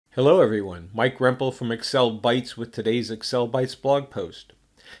Hello everyone, Mike Rempel from Excel Bytes with today's Excel Bytes blog post.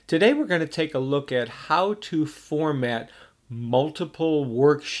 Today we're going to take a look at how to format multiple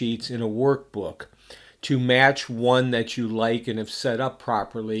worksheets in a workbook to match one that you like and have set up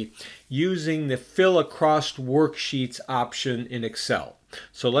properly using the Fill Across Worksheets option in Excel.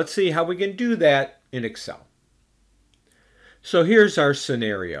 So let's see how we can do that in Excel. So here's our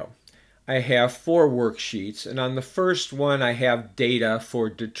scenario. I have 4 worksheets, and on the first one I have data for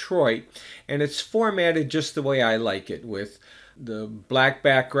Detroit, and it's formatted just the way I like it, with the black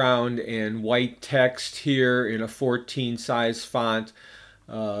background and white text here in a 14 size font.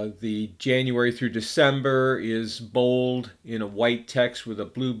 The January through December is bold in a white text with a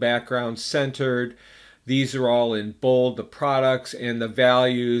blue background centered. These are all in bold, the products, and the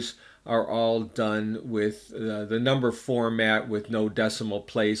values are all done with the number format with no decimal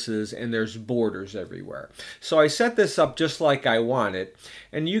places, and there's borders everywhere. So I set this up just like I want it,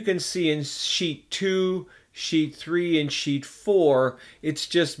 and you can see in sheet 2, sheet 3, and sheet 4 it's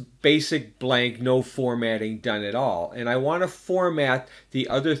just basic blank, no formatting done at all. And I want to format the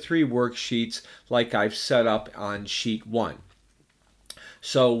other 3 worksheets like I've set up on sheet 1.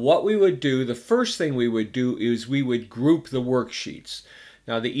 So what we would do, the first thing we would do is we would group the worksheets.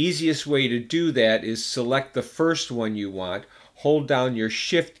 Now the easiest way to do that is select the first one you want, hold down your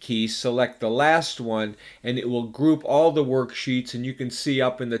shift key, select the last one, and it will group all the worksheets, and you can see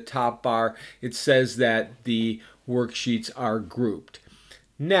up in the top bar it says that the worksheets are grouped.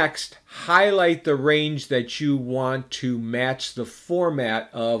 Next, highlight the range that you want to match the format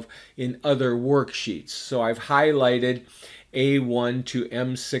of in other worksheets. So I've highlighted A1 to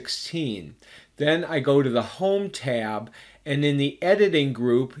M16. Then I go to the Home tab, and in the editing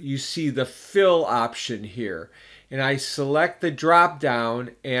group you see the fill option here, and I select the drop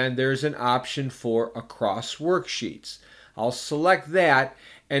down and there's an option for across worksheets. I'll select that,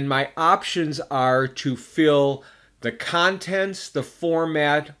 and my options are to fill the contents, the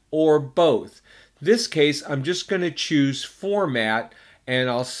format, or both. In this case I'm just going to choose format, and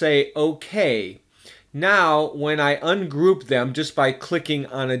I'll say OK. Now when I ungroup them just by clicking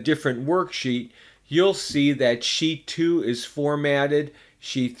on a different worksheet, you'll see that sheet 2 is formatted,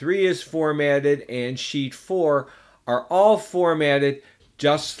 sheet 3 is formatted, and sheet 4 are all formatted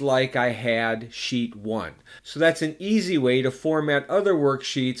just like I had sheet 1. So that's an easy way to format other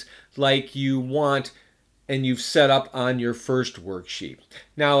worksheets like you want and you've set up on your first worksheet.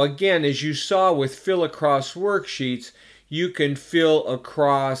 Now again, as you saw with Fill Across Worksheets, you can fill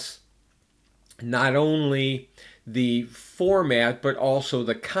across not only the format but also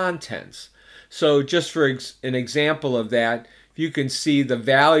the contents. So just for an example of that, you can see the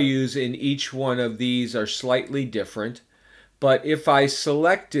values in each one of these are slightly different. But if I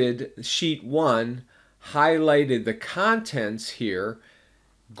selected sheet 1, highlighted the contents here,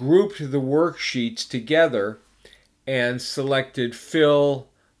 grouped the worksheets together, and selected Fill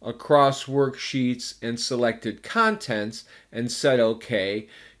Across Worksheets and selected Contents and said OK,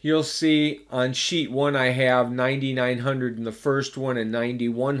 you'll see on sheet 1 I have 9900 in the first one and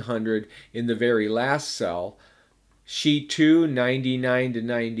 9100 in the very last cell. Sheet 2, 99 to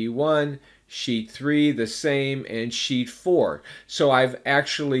 91. Sheet 3 the same, and sheet 4. So I've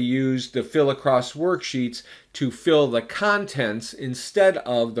actually used the Fill Across Worksheets to fill the contents instead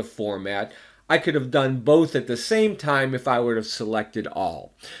of the format. I could have done both at the same time if I would have selected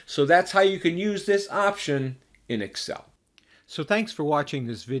all. So that's how you can use this option in Excel. So thanks for watching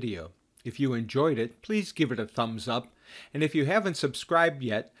this video. If you enjoyed it, please give it a thumbs up. And if you haven't subscribed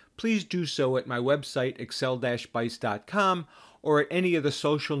yet, please do so at my website excel-bytes.com or at any of the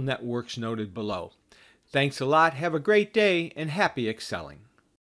social networks noted below. Thanks a lot, have a great day, and happy excelling.